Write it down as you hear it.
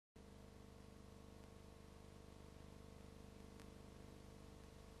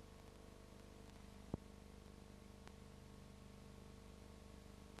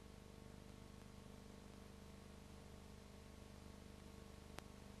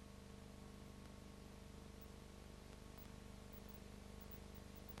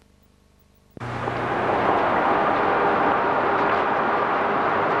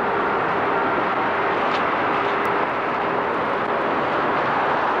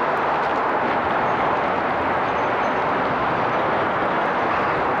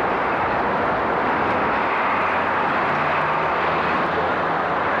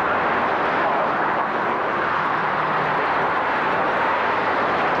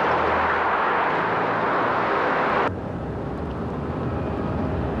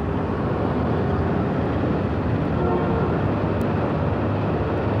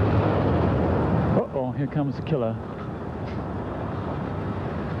comes the killer.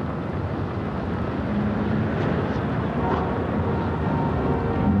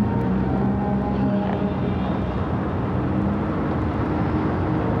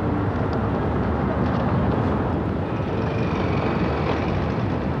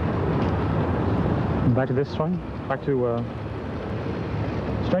 Back to this one. Back to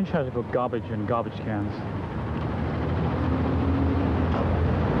strange how they put garbage in garbage cans.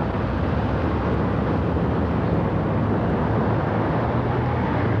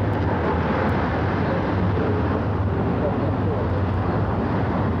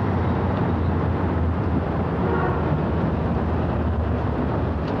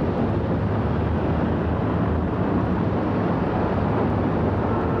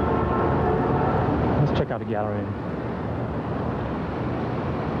 Check out the gallery.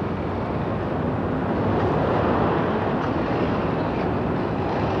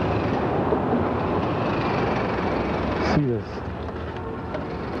 See this.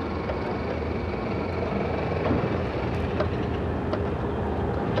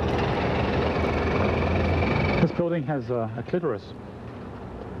 This building has a clitoris.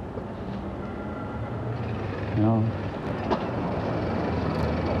 You know.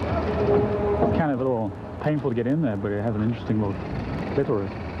 Kind of a little painful to get in there, but it has an interesting little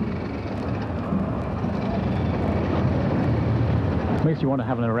clitoris. Makes you want to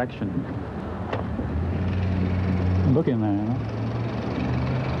have an erection. Look in there, you know?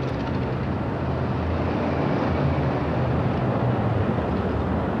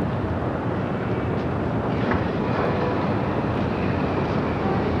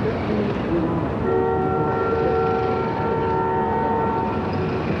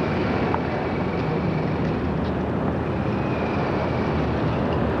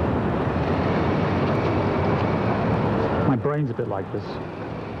 My brain's a bit like this.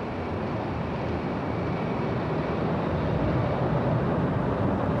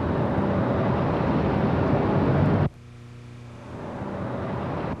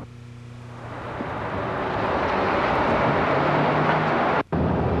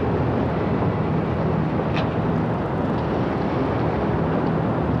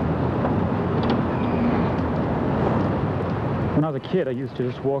 When I was a kid, I used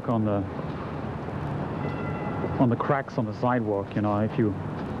to just walk on the cracks on the sidewalk. You know, if you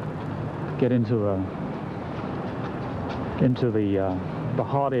get into the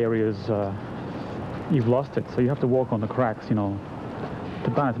hard areas, you've lost it. So you have to walk on the cracks. You know, to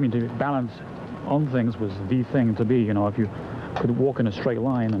balance. I mean, to balance on things was the thing to be. You know, if you could walk in a straight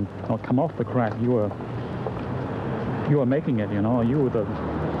line and not come off the crack, you were making it. You know, you were the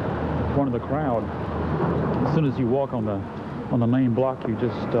one of the crowd. As soon as you walk on the main block, you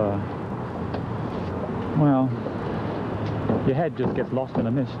just well, your head just gets lost in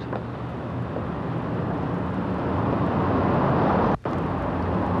the mist.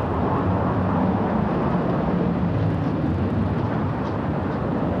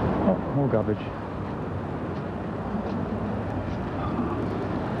 Oh, more garbage.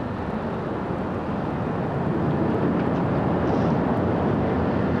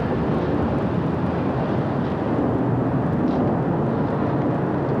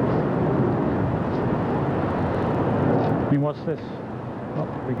 I mean, what's this? Oh,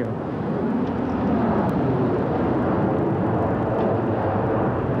 here we go.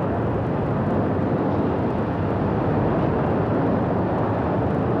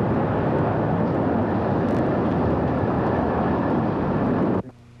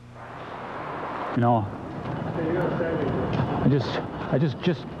 You know, I just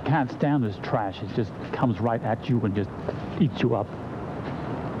can't stand this trash. It just comes right at you and just eats you up.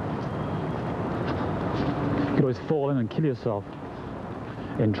 You could always fall in and kill yourself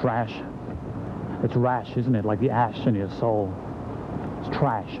in trash. It's rash, isn't it? Like the ash in your soul. It's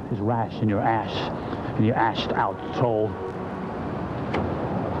trash. It's rash in your ash, in your ashed out soul.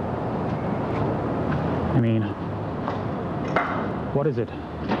 I mean, what is it?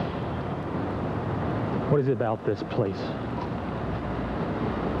 What is it about this place?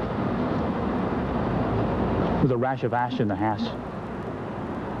 There's a rash of ash in the ass.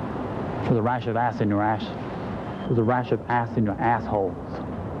 There's a rash of ass in your ass. There's a rash of ass in your assholes.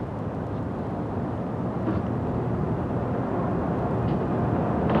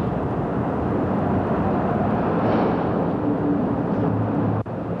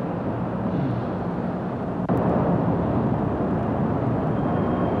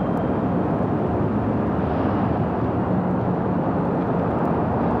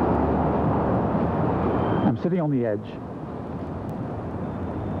 I'm sitting on the edge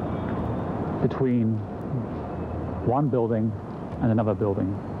between one building and another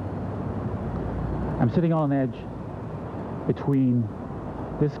building. I'm sitting on an edge between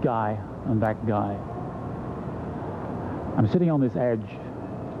this guy and that guy. I'm sitting on this edge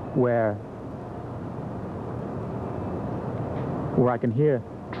where I can hear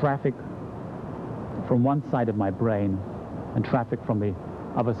traffic from one side of my brain and traffic from the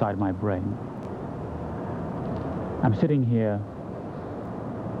other side of my brain. I'm sitting here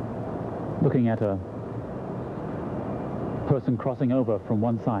looking at a person crossing over from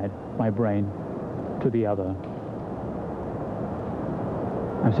one side of my brain to the other.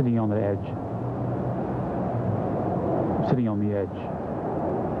 I'm sitting on the edge. I'm sitting on the edge.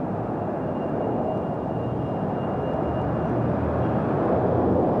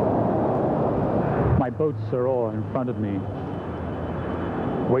 My boats are all in front of me,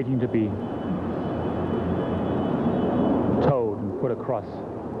 waiting to be towed and put across.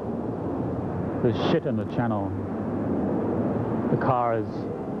 There's shit in the channel. The cars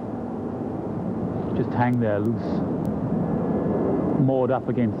just hang there loose, moored up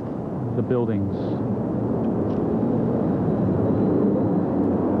against the buildings.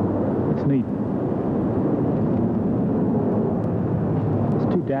 It's neat. It's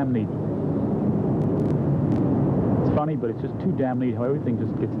too damn neat. It's funny, but it's just too damn neat how everything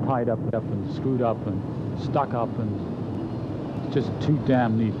just gets tied up and screwed up and stuck up, and it's just too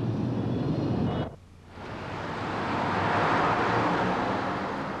damn neat.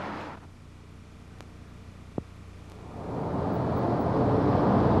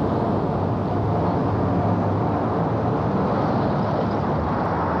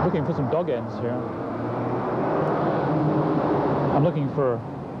 Looking for some dog ends here. I'm looking for...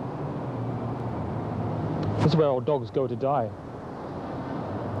 This is where all dogs go to die.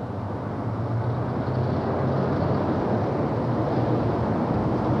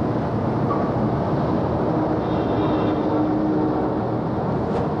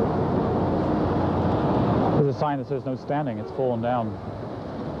 There's a sign that says no standing. It's fallen down.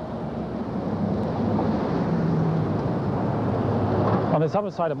 On this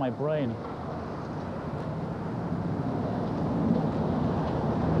other side of my brain,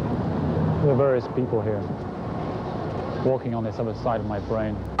 there are various people here walking on this other side of my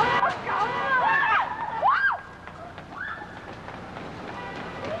brain.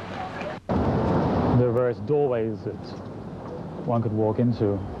 There are various doorways that one could walk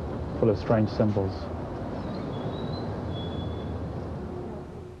into, full of strange symbols.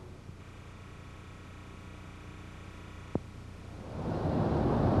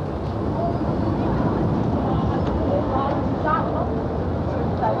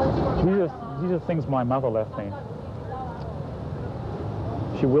 These are things my mother left me.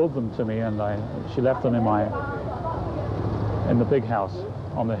 She willed them to me, and she left them in the big house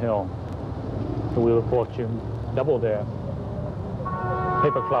on the hill. The Wheel of Fortune, double dare,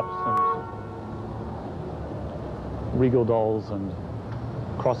 paper clips and regal dolls and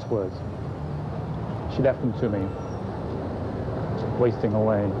crosswords. She left them to me, wasting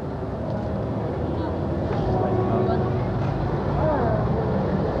away.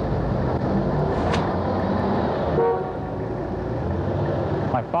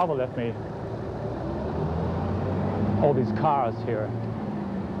 My father left me all these cars here.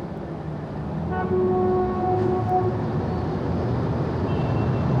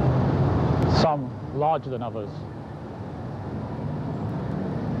 Some larger than others.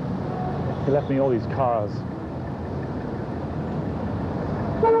 He left me all these cars.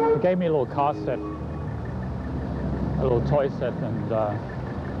 He gave me a little car set, a little toy set, and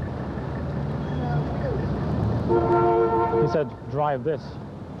he said, drive this.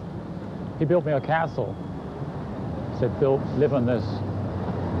 He built me a castle. He said, live in this.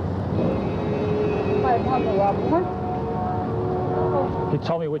 He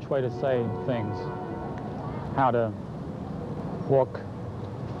told me which way to say things, how to walk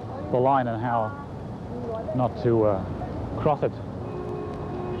the line and how not to cross it.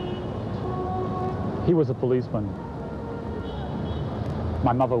 He was a policeman.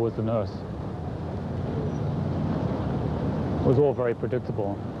 My mother was the nurse. It was all very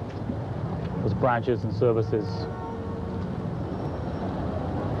predictable. It was branches and services.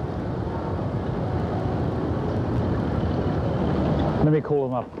 Let me call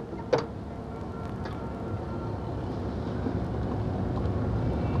him up.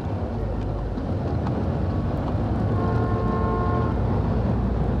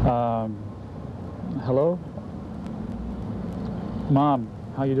 Hello? Mom,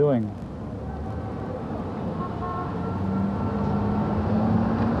 how you doing?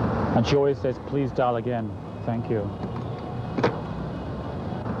 And she always says, please dial again. Thank you.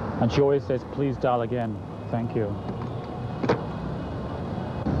 And she always says, please dial again. Thank you.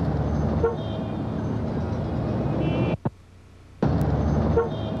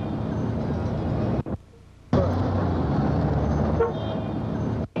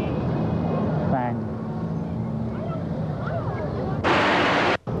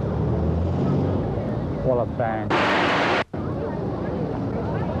 What a bang.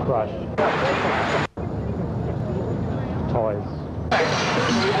 Crush. Toys.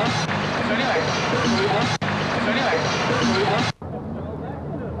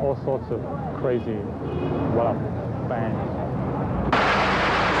 All sorts of crazy, what a bang.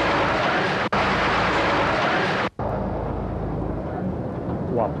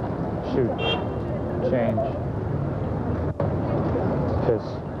 What? Shoot. Change. Piss.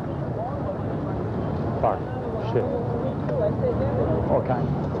 Fuck. Shit. Okay.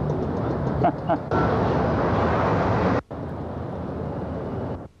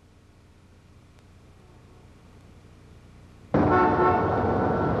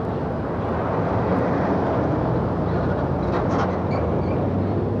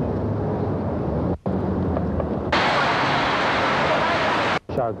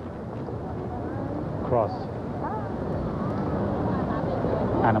 Chug. Cross.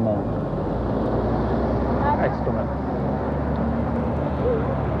 Animal. Excrement.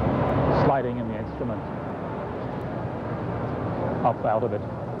 Sliding in the excrement. Up out of it.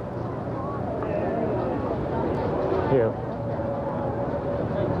 Here.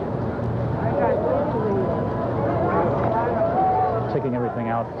 Taking everything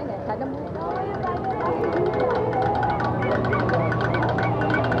out.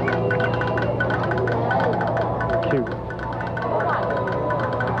 Cute.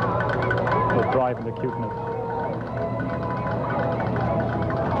 The drive and the cuteness.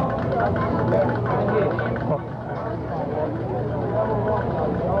 Oh.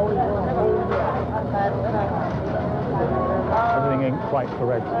 Everything ain't quite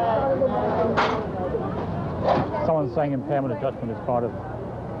correct. Someone's saying impairment of judgment is part of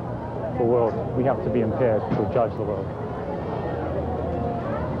the world. We have to be impaired to judge the world.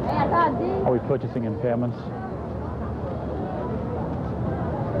 Are we purchasing impairments?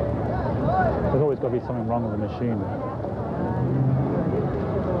 There's always got to be something wrong with the machine.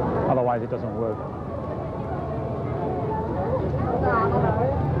 Otherwise it doesn't work.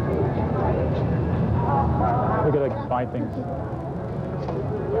 We've got to buy things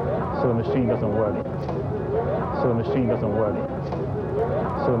so the machine doesn't work. So the machine doesn't work.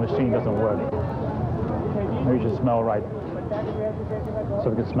 So the machine doesn't work. Maybe we should smell right so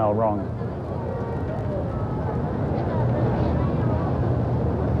we can smell wrong.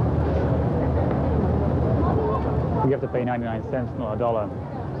 We have to pay 99 cents, not $1.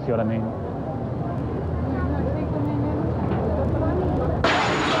 See what I mean?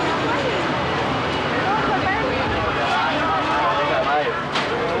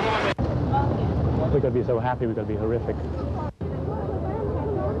 We've got to be so happy, we've got to be horrific.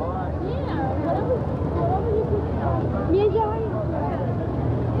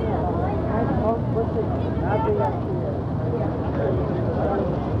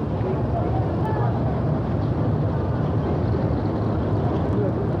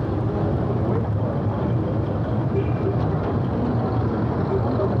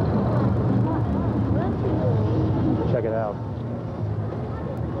 Check it out.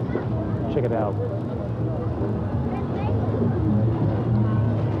 Check it out.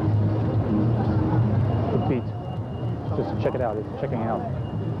 The beat. Just check it out. It's checking out.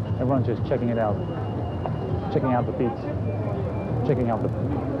 Everyone's just checking it out. Checking out the beats. Checking out the...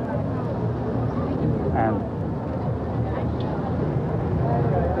 And...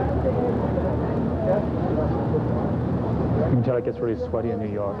 You can tell it gets really sweaty in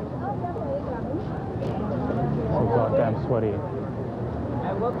New York. So goddamn sweaty.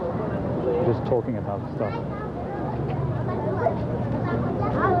 Just talking about stuff.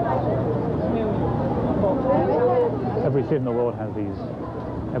 Every city in the world has these.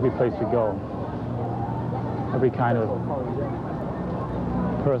 Every place you go. Every kind of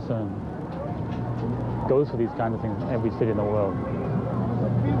person goes for these kinds of things in every city in the world.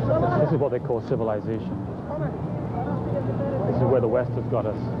 This is what they call civilization. This is where the West has got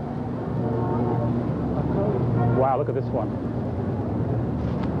us. Wow, look at this one.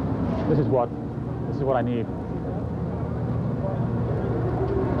 This is what I need.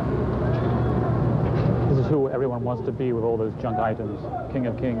 This is who everyone wants to be with all those junk items. King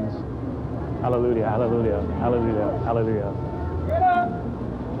of Kings. Hallelujah, hallelujah, hallelujah, hallelujah.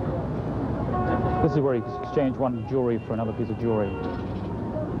 This is where you exchange one jewelry for another piece of jewelry.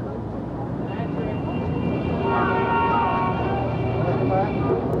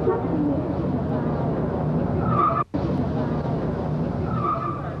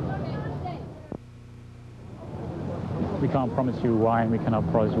 We can't promise you wine, we cannot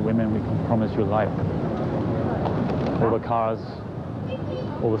promise you women, we can promise you life. All the cars,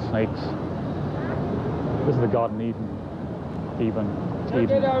 all the snakes. This is the Garden Eden. Eden.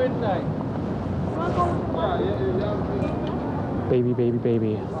 Baby, baby,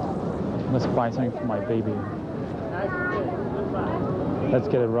 baby. Let's buy something for my baby. Let's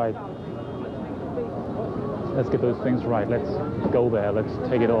get it right. Let's get those things right. Let's go there. Let's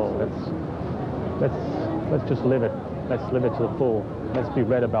take it all. Let's just live it. Let's live it to the full. Let's be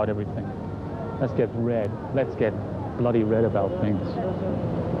red about everything. Let's get red. Let's get bloody red about things.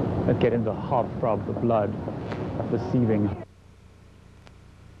 Let's get into the hot throb, the blood of the seething.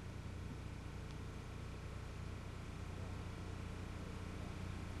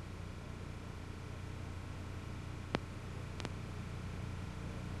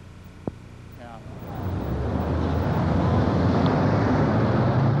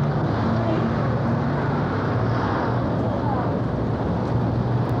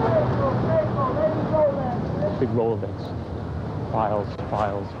 Big Rolodex. Files,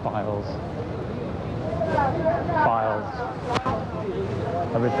 files, files. Files.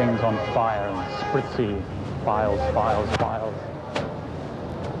 Everything's on fire and spritzy. Files, files, files.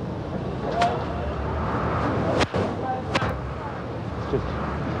 It's just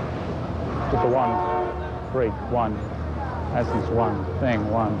the one break, one essence, one thing,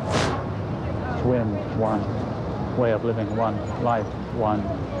 one swim, one way of living, one life, one.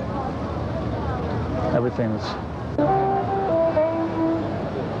 Everything's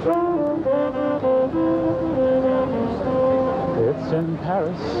it's in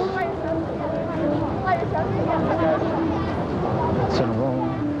Paris. It's in Rome.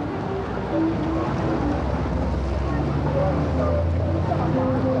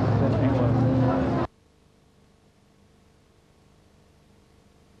 It's in England.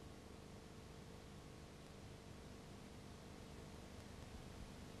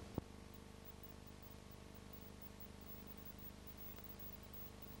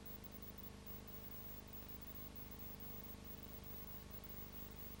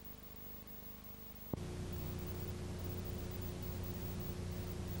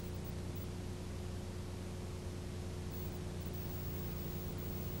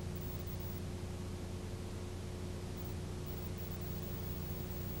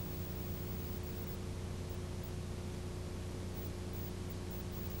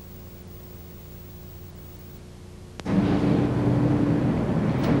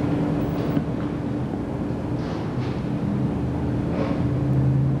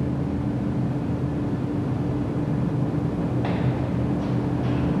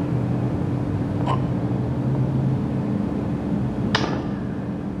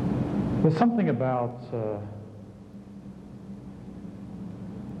 There's something about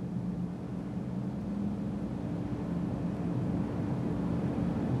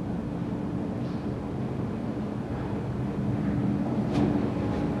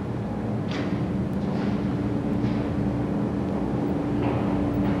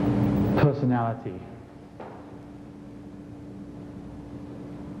personality.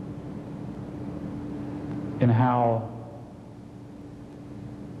 In how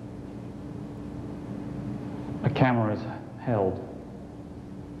a camera is held.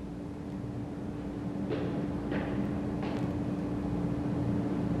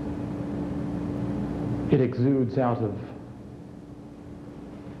 It exudes out of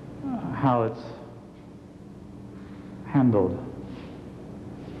how it's handled,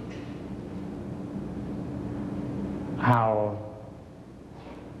 how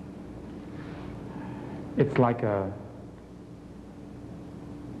it's like a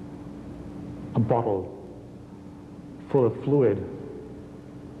bottle full of fluid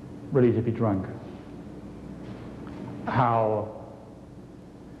ready to be drunk. How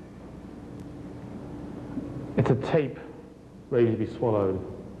it's a tape ready to be swallowed.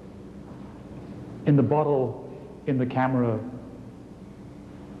 In the bottle, in the camera,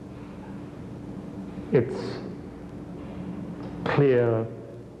 it's clear,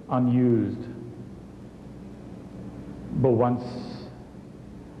 unused. But once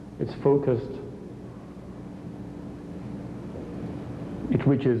it's focused, it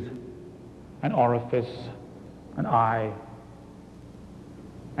reaches an orifice, an eye,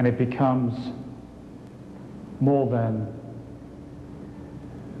 and it becomes more than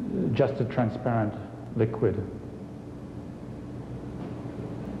just a transparent liquid.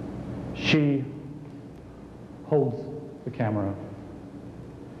 She holds the camera.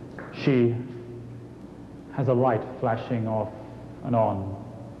 She has a light flashing off and on.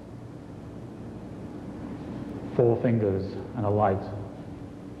 4 fingers and a light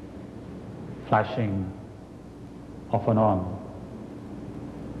flashing off and on.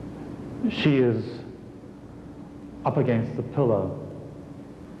 She is up against the pillar.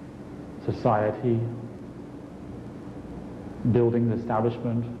 Society, building the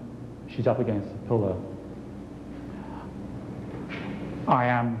establishment. She's up against the pillar. I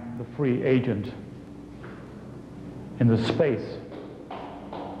am the free agent in the space.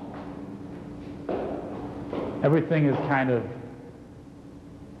 Everything is kind of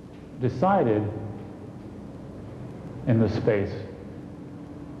decided in the space.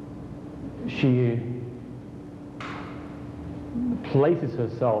 She places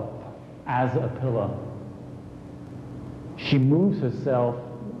herself as a pillar. She moves herself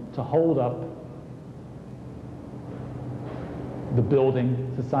to hold up the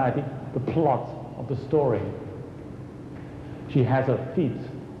building, society, the plot of the story. She has her feet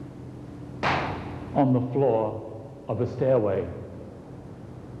on the floor of the stairway.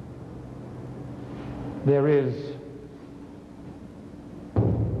 There is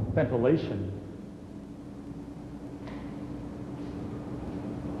ventilation.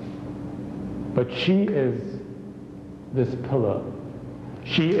 But she is this pillar.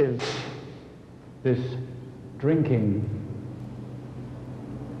 She is this drinking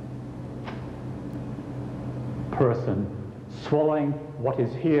person, swallowing what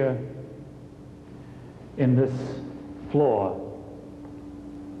is here in this floor.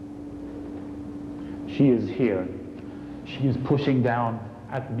 She is here. She is pushing down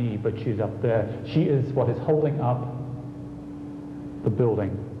at me, but she's up there. She is what is holding up the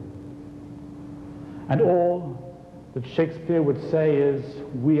building. And all that Shakespeare would say is,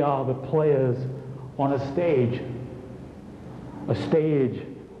 we are the players on a stage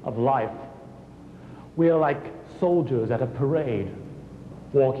of life. We are like soldiers at a parade,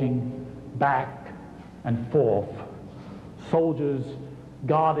 walking back and forth. Soldiers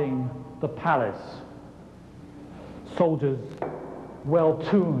guarding the palace. Soldiers well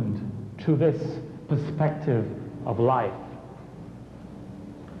tuned to this perspective of life.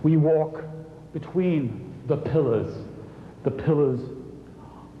 We walk between the pillars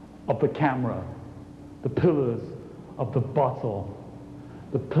of the camera, the pillars of the bottle,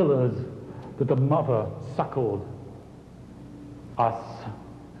 the pillars that the mother suckled us,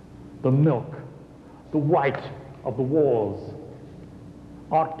 the milk, the white of the walls.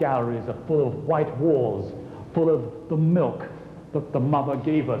 Art galleries are full of white walls, full of the milk that the mother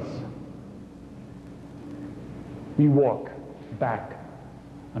gave us. We walk back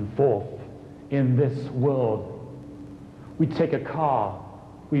and forth in this world. We take a car,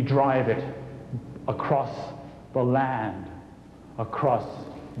 we drive it across the land, across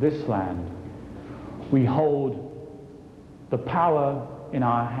this land. We hold the power in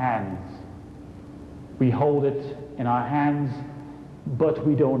our hands. We hold it in our hands, but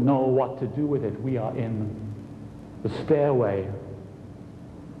we don't know what to do with it. We are in the stairway.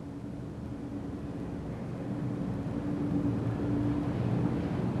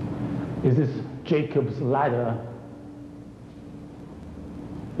 Is this Jacob's ladder?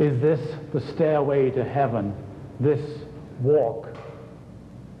 Is this the stairway to heaven? This walk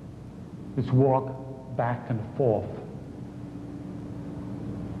back and forth.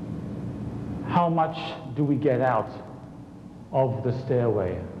 How much do we get out of the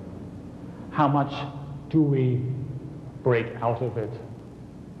stairway? How much do we break out of it?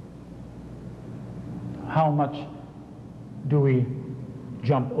 How much do we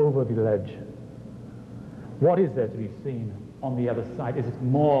jump over the ledge? What is there to be seen on the other side? Is it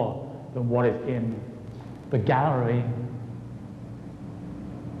more than what is in the gallery?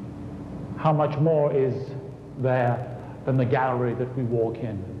 How much more is there than the gallery that we walk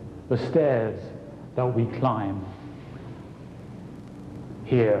in, the stairs that we climb?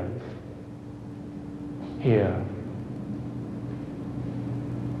 Here, here.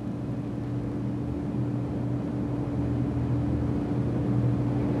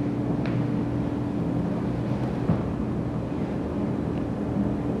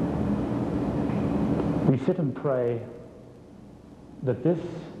 We sit and pray that this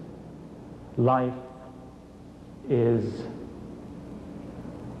life is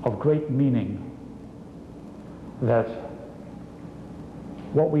of great meaning, that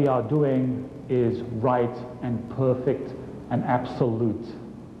what we are doing is right and perfect and absolute.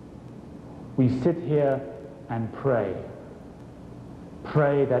 We sit here and pray.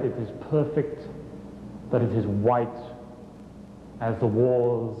 Pray that it is perfect, that it is white as the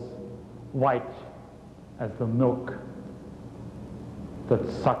walls, white as the milk that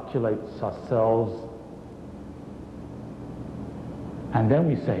succulates ourselves. And then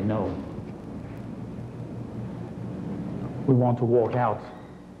we say no. We want to walk out.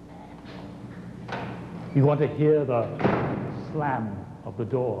 We want to hear the slam of the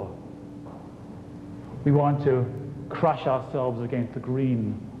door. We want to crush ourselves against the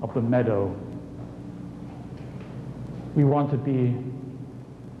green of the meadow. We want to be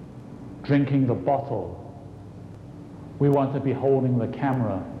drinking the bottle. We want to be holding the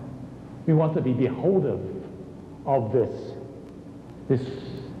camera. We want to be beholder of this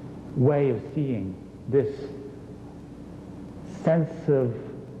way of seeing, this sense of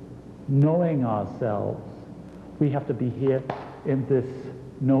knowing ourselves. We have to be here in this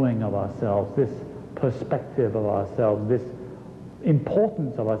knowing of ourselves, this perspective of ourselves, this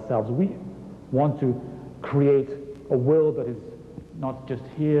importance of ourselves. We want to create a world that is not just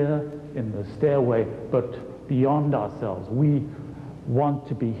here in the stairway, but beyond ourselves. We want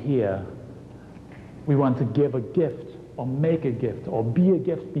to be here. We want to give a gift, or make a gift, or be a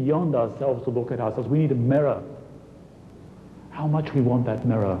gift beyond ourselves to look at ourselves. We need a mirror. How much we want that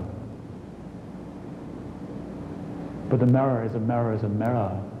mirror. But the mirror is a mirror is a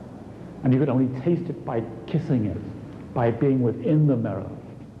mirror. And you can only taste it by kissing it, by being within the mirror,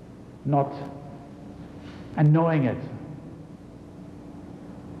 and knowing it.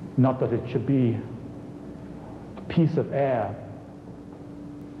 Not that it should be a piece of air.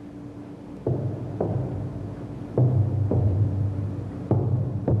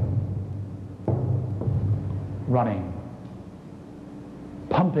 Running,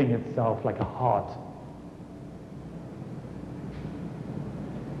 pumping itself like a heart.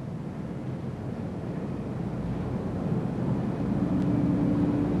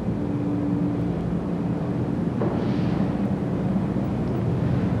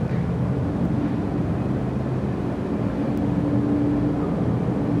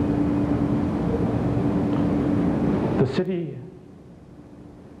 The city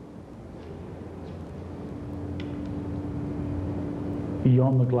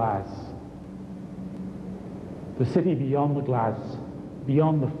beyond the glass, the city beyond the glass,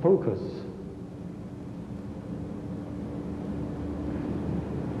 beyond the focus,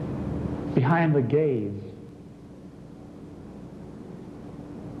 behind the gaze,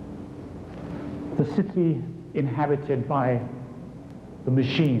 the city inhabited by the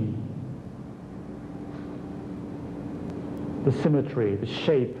machine, the symmetry, the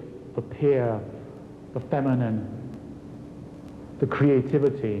shape, the pair, the feminine, the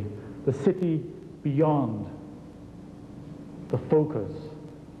creativity, the city beyond the focus,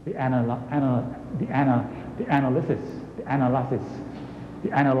 the analysis, the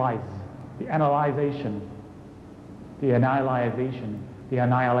annihilation, the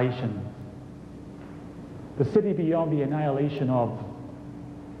annihilation. The city beyond the annihilation of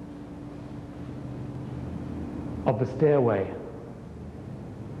the stairway.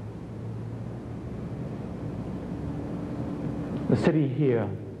 The city here,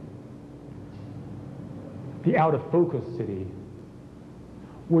 the out of focus city,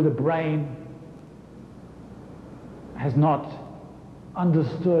 where the brain has not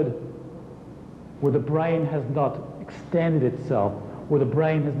understood, where the brain has not extended itself, where the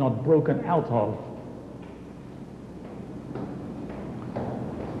brain has not broken out of.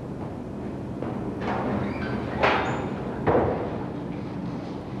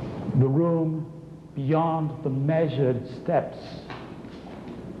 The room beyond the measured steps,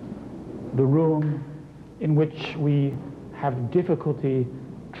 the room in which we have difficulty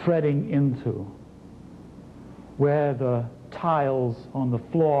treading into, where the tiles on the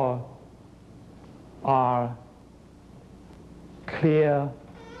floor are clear,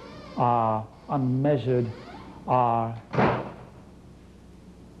 are unmeasured,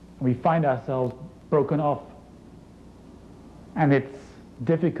 we find ourselves broken off, and it's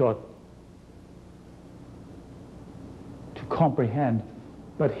difficult to comprehend.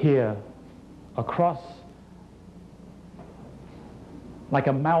 But here, across, like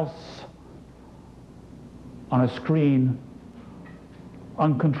a mouse on a screen,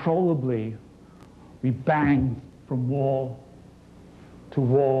 uncontrollably, we bang from wall to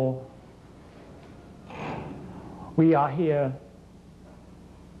wall. We are here,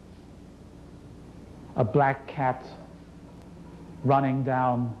 a black cat running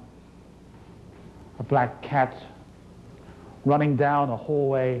down, a black cat running down a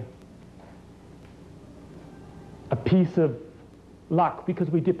hallway, a piece of luck, because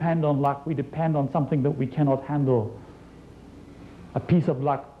we depend on luck, we depend on something that we cannot handle. A piece of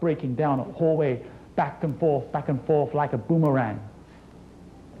luck breaking down a hallway, back and forth like a boomerang.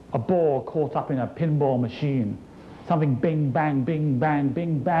 A ball caught up in a pinball machine. Something bing, bang, bing, bang,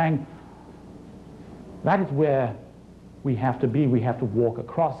 bing, bang. That is where we have to be. We have to walk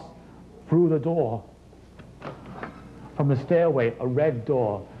across, through the door, from the stairway, a red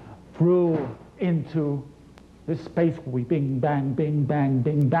door, through into this space where we bing, bang, bing, bang,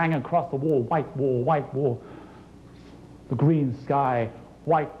 bing, bang across the wall, white wall, the green sky,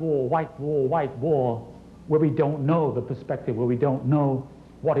 white wall, where we don't know the perspective, where we don't know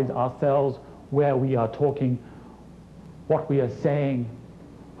what is ourselves, where we are talking, what we are saying,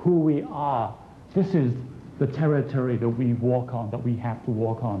 who we are. This is the territory that we walk on, that we have to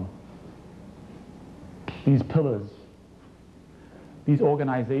walk on. These pillars, these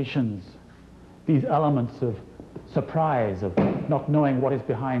organizations, these elements of surprise, of not knowing what is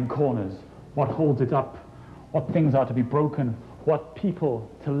behind corners, what holds it up, what things are to be broken, what people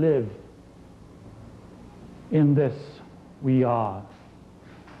to live. In this, we are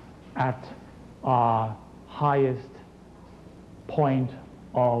at our highest point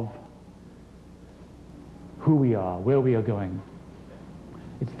of who we are, where we are going.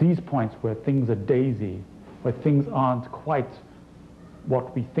 It's these points where things are daisy, where things aren't quite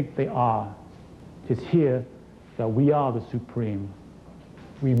what we think they are. It is here that we are the supreme.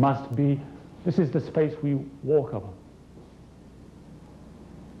 We must be. This is the space we walk over.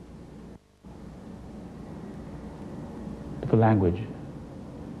 The language.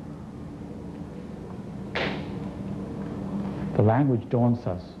 The language daunts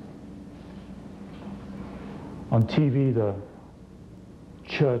us. On TV, the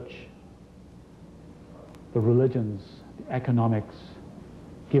church, the religions, the economics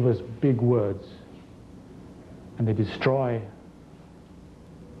give us big words, and they destroy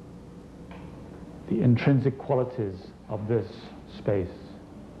the intrinsic qualities of this space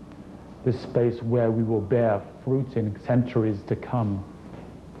where we will bear fruit in centuries to come.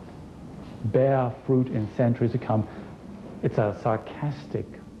 Bear fruit in centuries to come. It's a sarcastic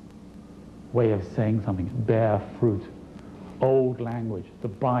way of saying something. Bear fruit. Old language, the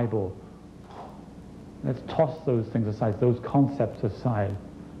Bible. Let's toss those things aside, those concepts aside.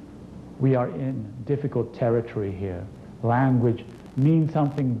 We are in difficult territory here. Language means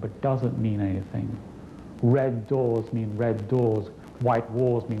something but doesn't mean anything. Red doors mean red doors. White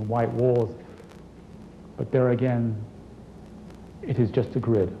walls mean white walls. But there again, it is just a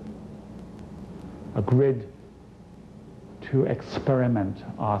grid. A grid to experiment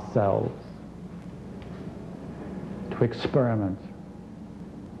ourselves. To experiment.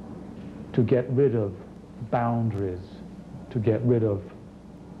 To get rid of boundaries. To get rid of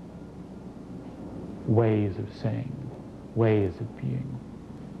ways of saying, ways of being.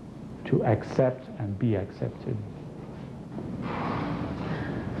 To accept and be accepted.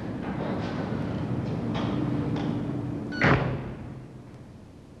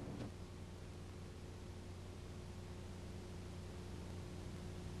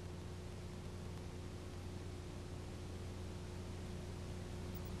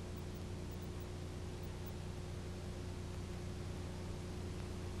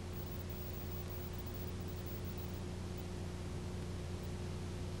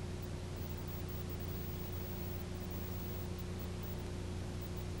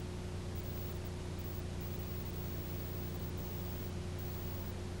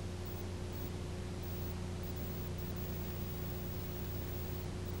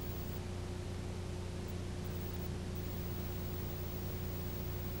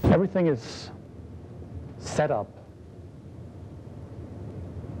 Everything is set up.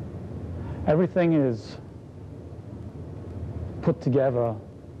 Everything is put together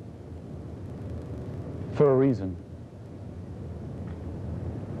for a reason.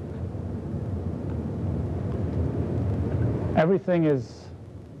 Everything is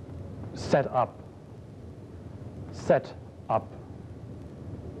set up. Set up.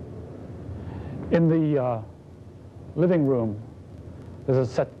 In the living room, there's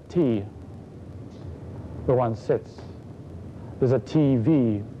a settee where one sits. There's a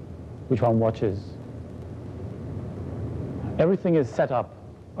TV which one watches. Everything is set up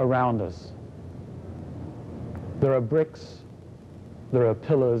around us. There are bricks, there are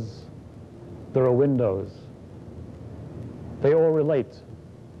pillars, there are windows. They all relate.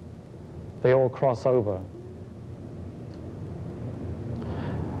 They all cross over.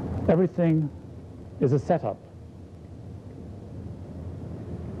 Everything is a setup.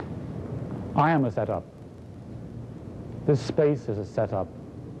 I am a setup. This space is a setup.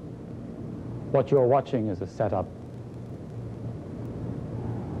 What you're watching is a setup.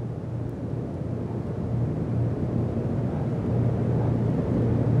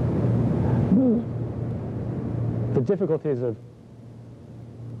 The difficulties of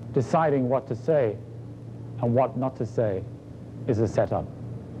deciding what to say and what not to say is a setup.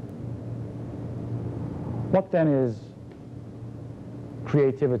 What then is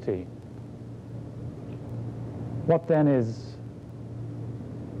creativity? What then is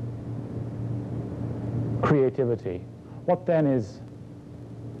creativity? What then is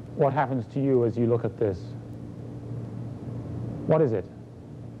what happens to you as you look at this? What is it?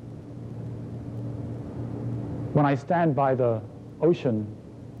 When I stand by the ocean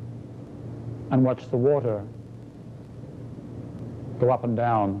and watch the water go up and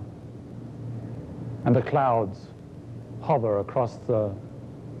down, and the clouds hover across the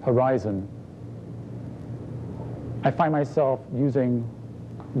horizon, I find myself using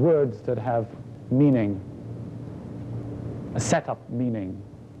words that have meaning, a setup meaning.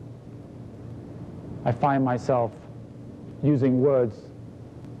 I find myself using words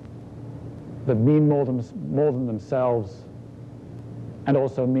that mean more than themselves and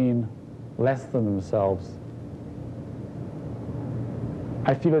also mean less than themselves.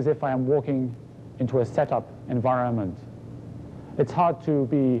 I feel as if I am walking into a setup environment. It's hard to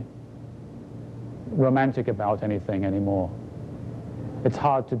be romantic about anything anymore. It's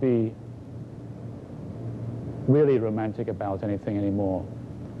hard to be really romantic about anything anymore.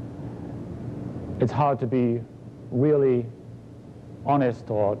 It's hard to be really honest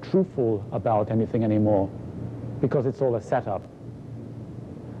or truthful about anything anymore because it's all a setup.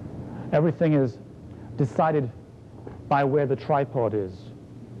 Everything is decided by where the tripod is,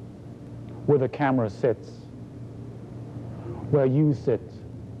 where the camera sits, where you sit.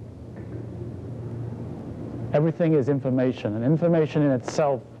 Everything is information, and information in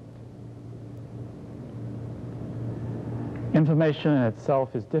itself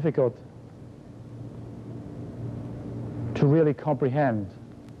is difficult to really comprehend,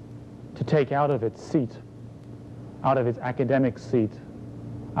 to take out of its seat, out of its academic seat,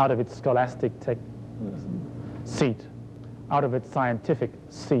 out of its scholastic seat, out of its scientific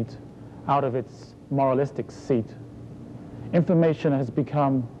seat, out of its moralistic seat. Information has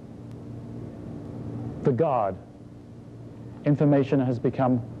become the God. Information has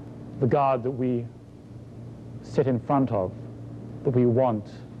become the God that we sit in front of, that we want,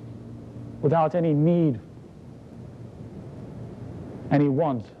 without any need, any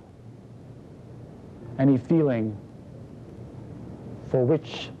want, any feeling for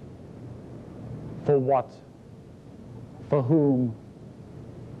which, for what, for whom,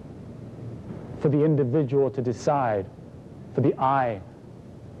 for the individual to decide, for the I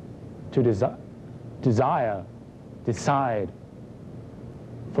to decide,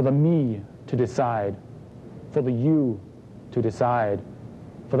 for the me to decide, for the you to decide,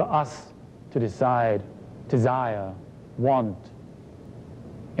 for the us to decide, desire, want.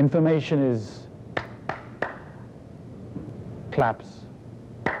 Information is claps,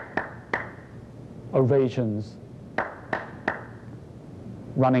 ovations,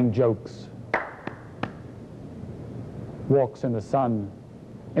 running jokes, walks in the sun.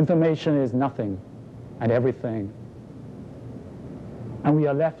 Information is nothing and everything. And we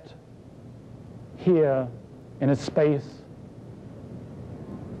are left here in a space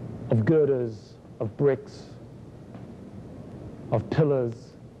of girders, of bricks, of pillars,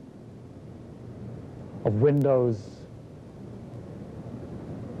 of windows,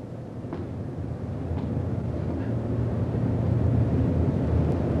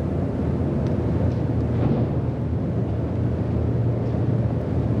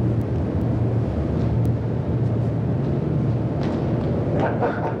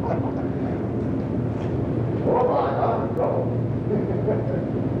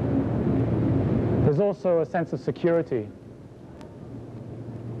 there's also a sense of security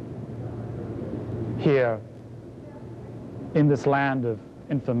here in this land of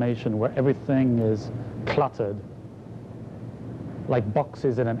information where everything is cluttered like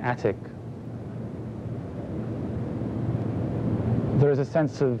boxes in an attic. There is a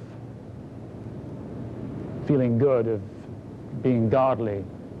sense of feeling good, of being godly,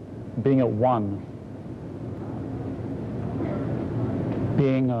 being at one,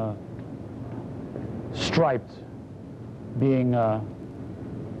 being striped, being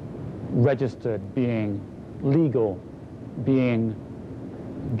registered, being legal, being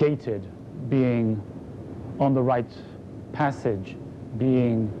gated, being on the right passage,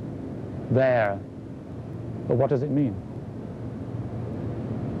 being there. But what does it mean?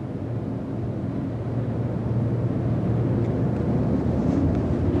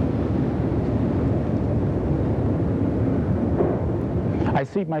 I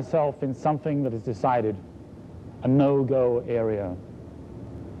see myself in something that is decided, a no-go area,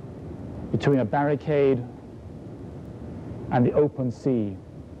 between a barricade and the open sea,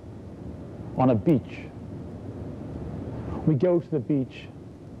 on a beach. We go to the beach.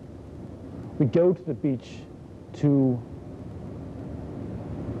 We go to the beach to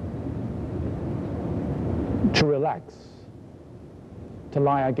relax, to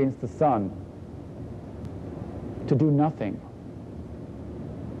lie against the sun, to do nothing,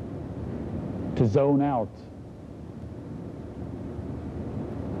 to zone out.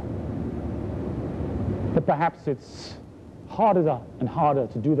 But perhaps it's harder and harder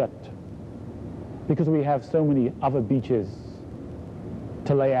to do that because we have so many other beaches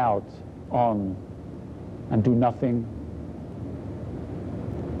to lay out on and do nothing,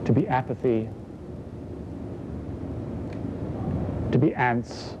 to be apathy, to be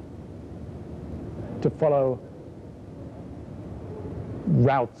ants, to follow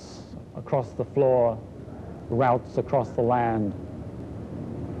routes across the floor, routes across the land.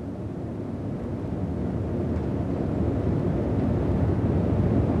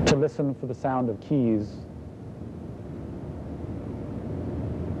 To listen for the sound of keys,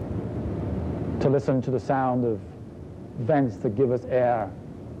 to listen to the sound of vents that give us air.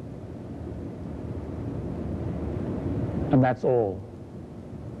 And that's all.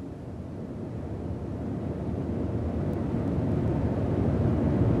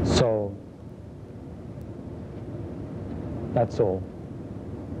 So, that's all.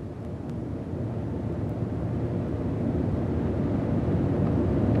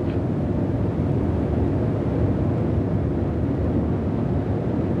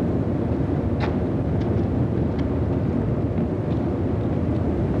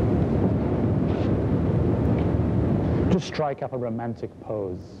 Just strike up a romantic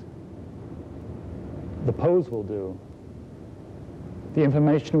pose. The pose will do. The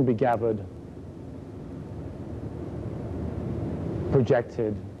information will be gathered,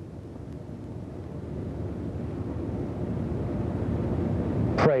 projected,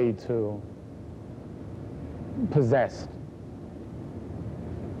 prayed to, possessed.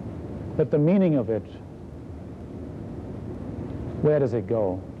 But the meaning of it, where does it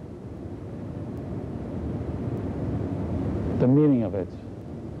go? The meaning of it,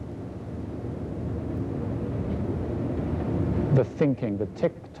 the thinking, the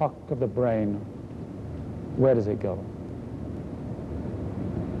tick-tock of the brain, where does it go?